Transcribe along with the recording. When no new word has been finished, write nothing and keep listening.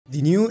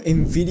The new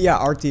Nvidia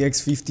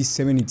RTX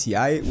 5070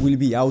 Ti will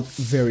be out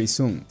very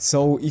soon,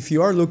 so if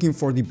you are looking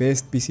for the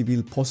best PC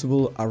build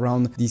possible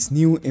around this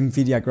new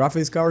Nvidia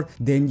graphics card,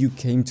 then you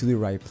came to the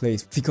right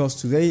place, because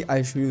today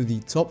I show you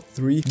the top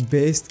 3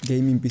 best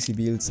gaming PC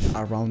builds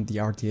around the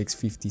RTX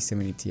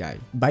 5070 Ti.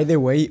 By the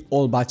way,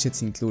 all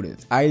budgets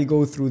included. I'll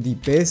go through the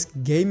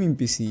best gaming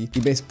PC, the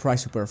best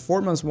price to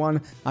performance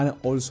one, and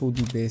also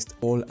the best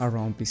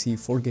all-around PC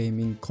for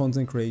gaming,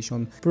 content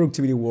creation,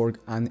 productivity work,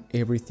 and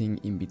everything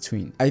in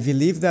between. I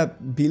believe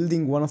that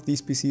building one of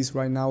these PCs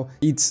right now,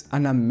 it's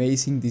an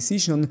amazing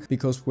decision,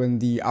 because when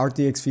the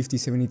RTX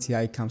 5070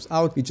 Ti comes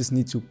out, you just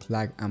need to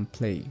plug and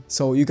play.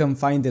 So you can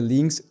find the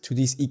links to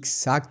these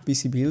exact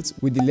PC builds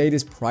with the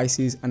latest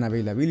prices and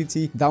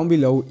availability down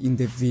below in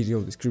the video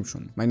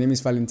description. My name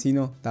is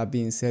Valentino. That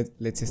being said,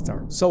 let's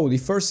start. So the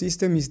first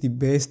system is the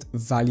best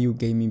value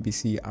gaming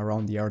PC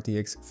around the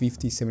RTX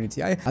 5070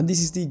 Ti, and this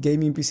is the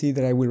gaming PC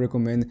that I will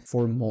recommend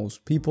for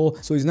most people.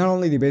 So it's not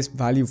only the best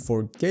value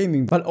for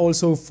gaming, but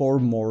also for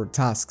more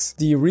tasks.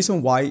 The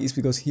reason why is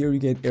because here you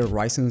get a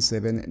Ryzen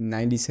 7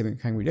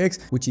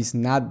 9700X, which is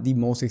not the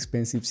most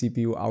expensive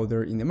CPU out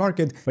there in the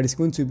market, but it's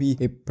going to be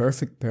a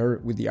perfect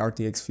pair with the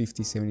RTX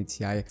 5070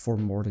 Ti for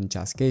more than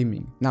just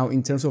gaming. Now,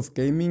 in terms of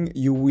gaming,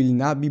 you will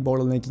not be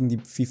bottlenecking the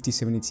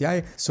 5070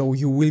 Ti, so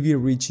you will be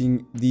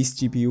reaching this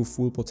GPU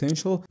full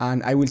potential,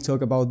 and I will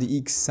talk about the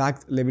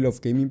exact level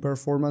of gaming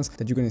performance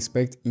that you can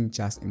expect in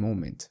just a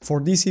moment. For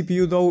this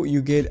CPU though,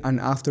 you get an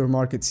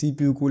aftermarket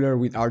CPU cooler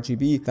with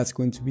RGB that's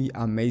going to be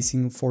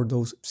amazing for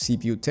those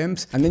CPU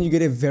temps, and then you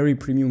get a very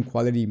premium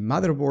quality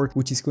motherboard,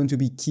 which is going to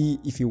be key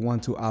if you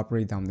want to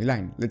upgrade down the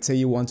line. Let's say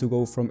you want to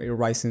go from a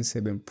Ryzen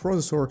 7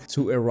 processor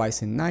to a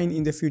Ryzen 9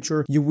 in the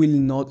future, you will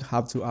not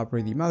have to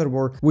upgrade the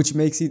motherboard, which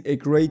makes it a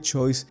great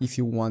choice if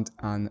you want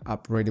an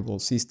upgradable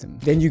system.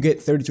 Then you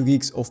get 32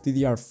 gigs of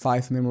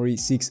DDR5 memory,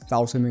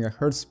 6000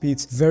 MHz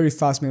speeds, very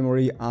fast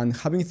memory, and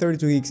having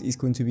 32 gigs is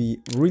going to be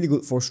really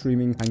good for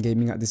streaming and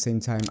gaming at the same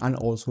time, and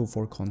also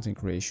for content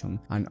creation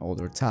and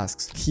other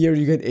tasks. Here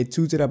you get a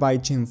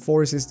 2TB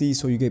Geforce SSD,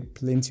 so you get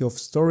plenty of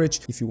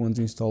storage if you want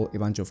to install a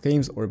bunch of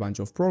games or a bunch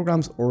of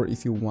programs, or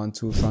if you want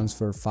to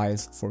transfer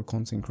files for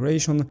content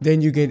creation.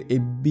 Then you get a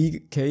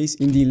big case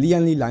in the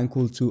Lian Li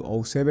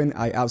 207.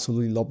 I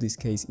absolutely love this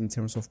case in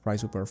terms of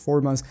price to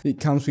performance. It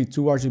comes with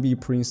 2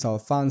 RGB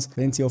pre-installed fans,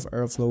 plenty of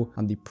airflow,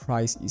 and the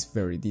price is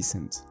very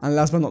decent. And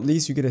last but not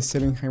least, you get a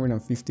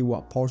 750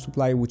 watt power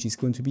supply, which is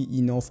going to be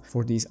enough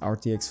for this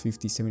RTX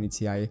 5070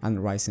 Ti and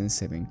Ryzen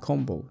 7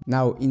 combo.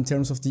 Now, in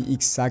terms of the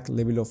exact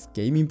level of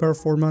gaming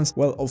performance,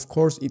 well, of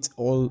course, it's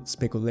all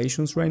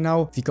speculations right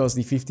now, because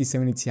the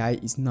 5070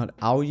 Ti is not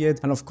out yet,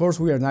 and of course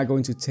we are not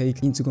going to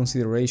take into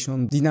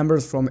consideration the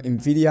numbers from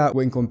Nvidia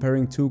when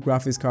comparing two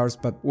graphics cards,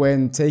 but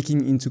when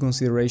taking into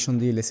consideration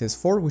the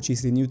DLSS4, which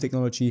is the new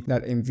technology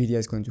that Nvidia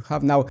is going to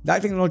have. Now,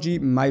 that technology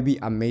might be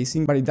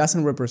amazing, but it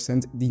doesn't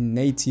represent the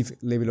native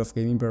level of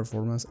gaming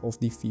performance of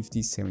the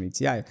 5070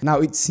 Ti. Now,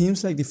 it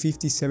seems like the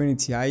 5070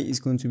 Ti is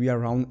going to be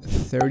around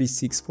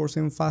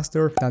 36%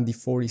 faster than the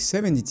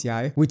 4070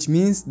 Ti, which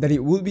means that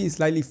it will be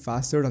slightly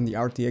faster than the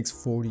RTX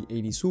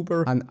 4080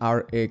 Super and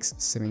RX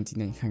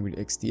 7900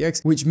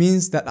 XTX, which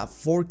means that at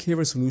 4K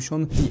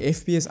resolution, the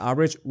FPS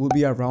average will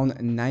be around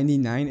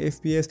 99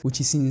 FPS, which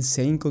is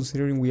insane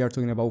considering we are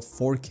talking about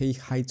 4K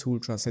high to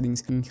ultra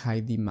settings in high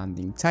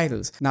demanding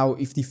titles. Now,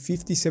 if the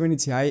 5070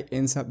 Ti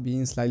ends up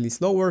being slightly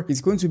slower,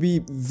 it's going to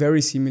be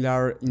very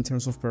similar in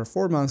terms of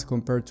performance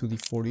compared to the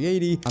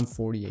 4080 and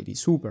 4080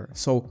 Super.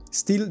 So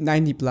still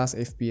 90 plus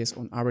FPS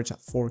on average at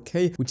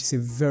 4K, which is a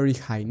very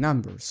high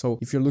number. So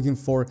if you're looking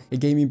for a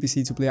gaming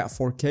PC to play at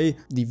 4K,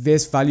 the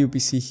best value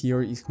PC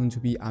here is going to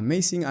be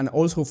amazing, and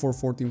also for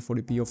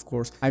 1440p, of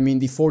course. I mean,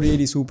 the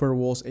 4080 Super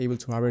was able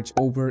to average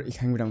over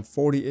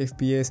 140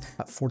 FPS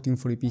at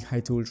 1440p high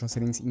to ultra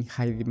settings in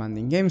high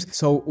demanding games,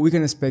 so we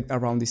can expect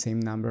around the same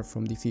number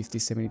from the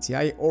 5070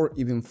 Ti, or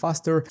even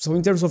faster. So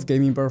in terms of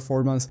gaming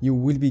performance, you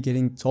will be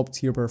getting top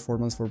tier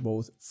performance for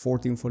both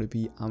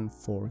 1440p and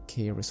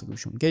 4K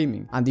resolution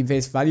gaming. And the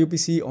best value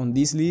PC on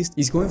this list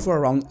is going for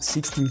around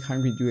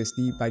 $1600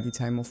 USD by the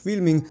time of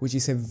filming, which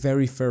is a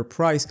very fair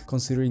price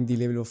considering the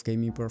level of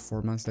gaming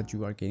performance that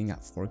you are getting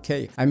at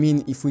 4K. I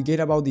mean, if we get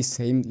about the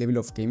same level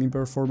of gaming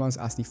performance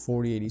as the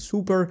 4080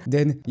 Super,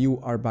 then you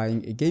are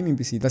buying a gaming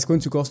PC that's going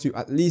to cost you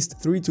at least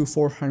 $300 to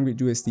 $400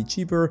 USD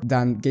cheaper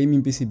than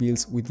gaming PC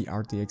builds with the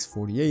RTX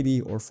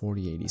 4080 or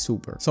 4080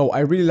 Super. So I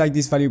really like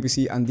this value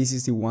PC, and this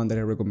is the one that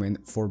I recommend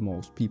for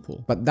most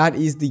people. But that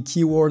is the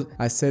keyword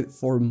I said,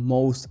 for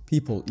most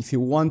people. If you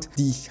want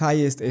the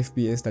highest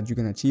FPS that you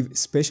can achieve,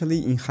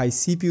 especially in high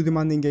CPU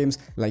demanding games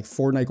like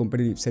Fortnite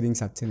competitive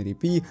settings at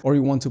 1080p, or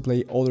you want to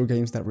play other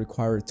games that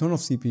require a ton of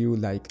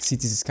CPU like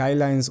Cities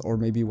Skylines, or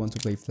maybe you want to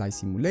play Flight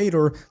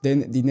Simulator,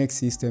 then the next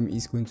system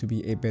is going to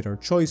be a better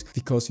choice,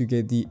 because you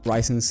get the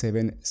Ryzen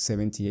 7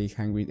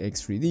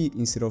 7800X3D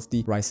instead of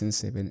the Ryzen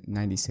 7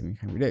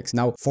 9700X.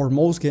 Now, for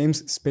most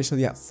games,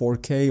 especially at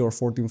 4K or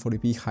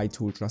 1440p high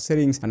to ultra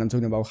settings, and I'm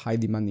talking about high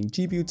demanding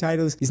GPU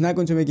titles, it's not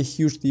going to make a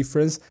huge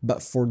difference,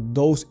 but for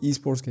those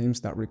esports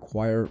games that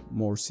require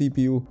more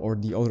CPU or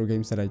the other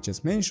games that I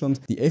just mentioned,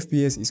 the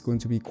FPS is going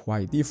to be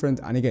quite different.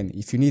 And again,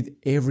 if you need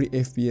every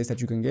FPS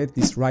that you can get,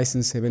 this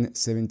Ryzen 7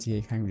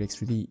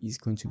 7800X3D is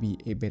going to be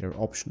a better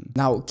option.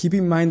 Now, keep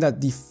in mind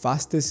that the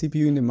fastest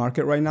CPU in the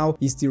market right now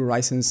is the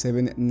Ryzen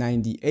 7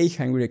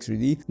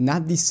 9800X3D,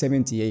 not the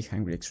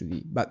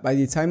 7800X3D. But by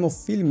the time of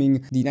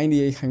filming, the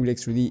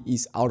 9800X3D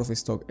is out of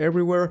stock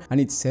everywhere and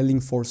it's selling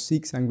for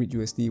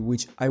 $600,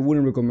 which I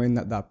wouldn't recommend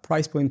at that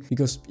price point,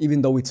 because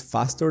even though it's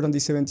faster than the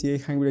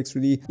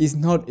 7800X3D, it's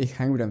not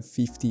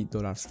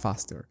 $150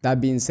 faster.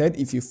 That being said,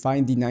 if you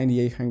find the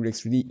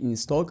 9800X3D in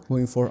stock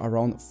going for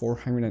around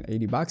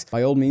 $480,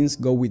 by all means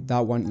go with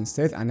that one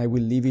instead, and I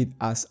will leave it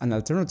as an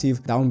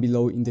alternative down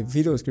below in the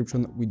video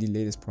description with the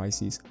latest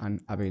prices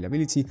and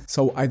availability.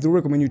 So I do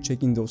recommend you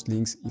checking those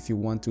links if you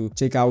want to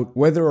check out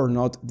whether or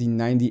not the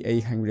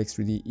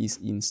 9800X3D is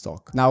in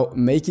stock. Now,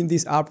 making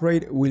this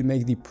upgrade will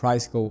make the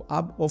price go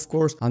up, of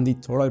course, and the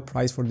total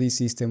price for this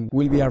system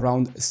will be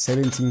around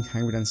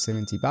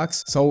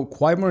 $1,770. So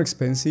quite more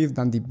expensive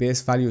than the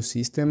best value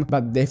system,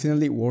 but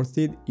definitely worth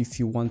it if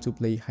you want to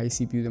play high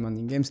CPU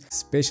demanding games,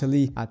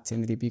 especially at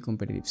 1080p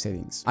competitive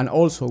settings. And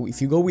also,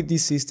 if you go with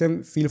this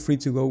system, feel free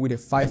to go with a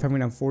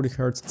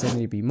 540Hz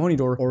 1080p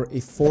monitor or a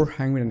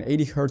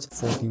 480Hz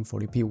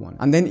 1440p one.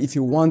 And then if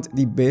you want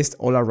the best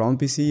all-around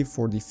PC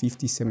for the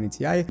 5070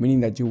 Ti, meaning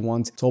that you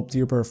want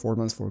top-tier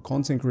performance for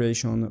content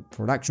creation,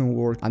 production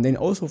work, and then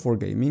also for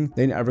gaming,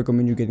 then I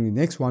recommend you getting the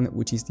next one,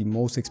 which is the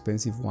most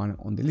expensive one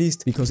on the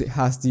list, because it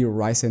has the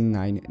Ryzen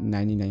 9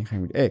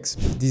 9900X.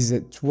 This is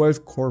a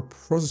 12-core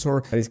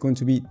processor that is going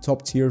to be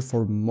top tier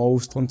for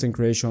most content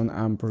creation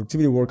and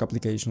productivity work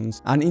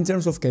applications, and in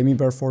terms of gaming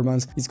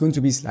performance, it's going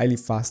to be slightly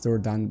faster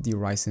than the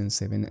Ryzen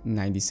 7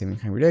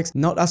 9700X,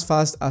 not as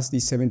fast as the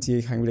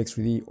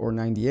 7800X3D or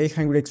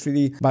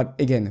 9800X3D, but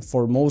again,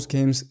 for most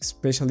games,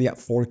 especially at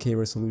 4K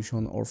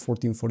resolution or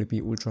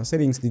 1440p ultra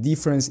settings, the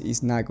difference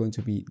is not going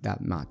to be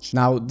that much.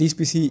 Now, this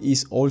PC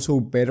is also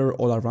better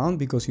all around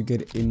because you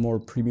get a more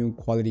premium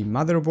quality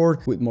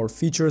motherboard with more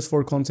features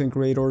for content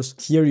creators.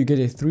 Here you get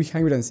a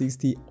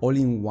 360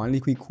 all-in-one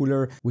liquid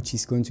cooler, which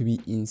is going to be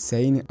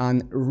insane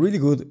and really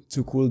good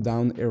to cool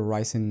down a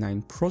Ryzen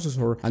 9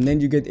 processor. And then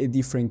you get a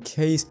different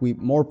case with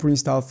more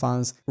pre-installed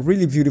fans,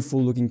 really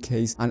beautiful looking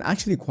case, and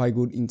actually quite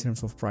good in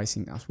terms of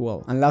pricing as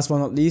well. And last but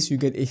not least, you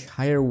get a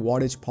higher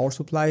wattage power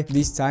supply.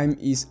 This time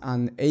is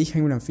an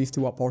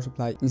 850 watt power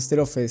supply instead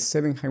of a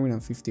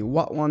 750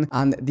 watt one,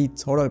 and the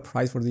total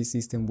price for this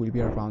system will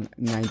be around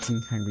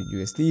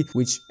 $1,900,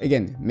 which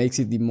again makes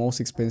it the most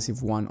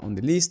expensive one on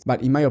the list,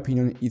 but in my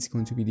opinion it's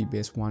going to be the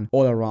best one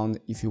all around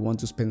if you want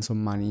to spend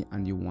some money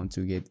and you want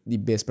to get the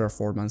best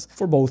performance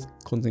for both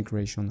content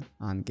creation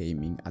and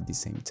gaming at the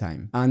same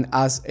time. And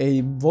as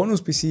a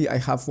bonus PC, I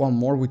have one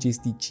more, which is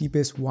the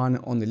cheapest one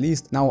on the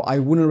list. Now, I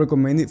wouldn't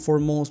recommend it for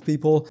most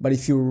people, but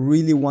if you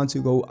really want to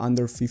go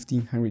under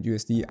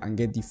 $1,500 and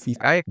get the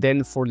 50,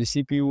 then for the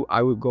CPU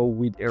I would go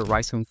with a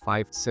Ryzen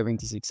 5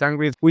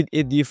 7600 with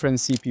a different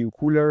CPU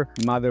cooler,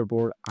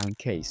 motherboard, and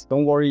case.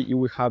 Don't worry, you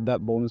will have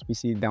that bonus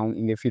PC down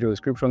in the video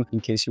description in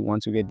case you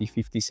want to get the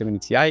 5070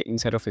 Ti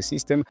inside of a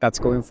system that's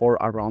going for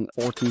around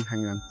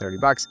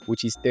 $1,430,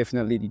 which is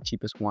definitely the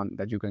cheapest one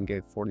that you can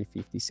get for the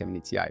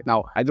 5070 Ti.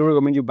 Now, I do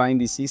recommend you buying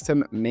this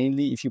system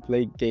mainly if you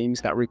play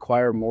games that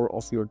require more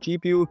of your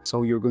GPU,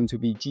 so you're going to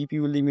be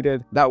GPU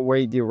limited. That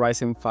way the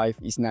Ryzen 5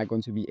 is not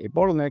going to be a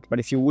bottleneck, but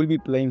if you will be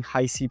playing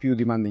high CPU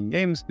demanding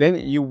games, then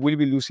you will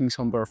be losing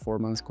some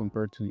performance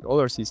compared to the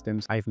other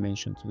systems I've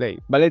mentioned today.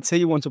 But let's say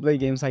you want to play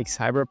games like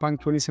Cyberpunk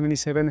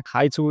 2077,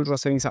 high to ultra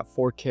settings at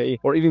 4K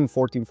or even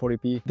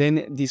 1440p,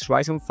 then this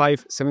Ryzen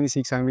 5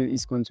 7600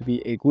 is going to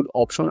be a good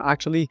option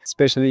actually,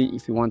 especially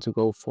if you want to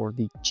go for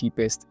the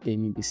cheapest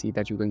gaming PC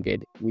that you can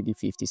get with the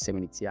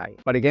 5070 Ti.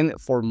 But again,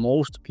 for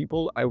most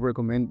people, I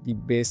recommend the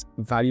best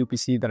value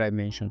PC that I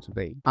mentioned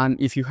today. And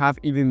if you have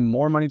even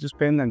more money to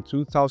spend than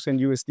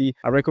 $2,000,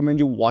 I recommend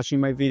you watching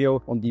my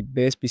video on the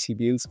best PC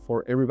builds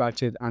for every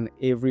budget and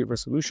every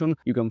resolution.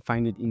 You can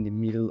find it in the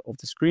middle of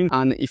the screen.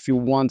 And if you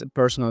want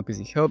personal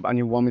PC help and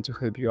you want me to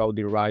help you out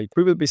the right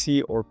pre-built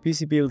PC or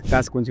PC build,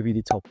 that's going to be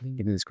the top link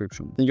in the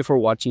description. Thank you for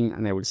watching,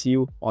 and I will see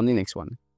you on the next one.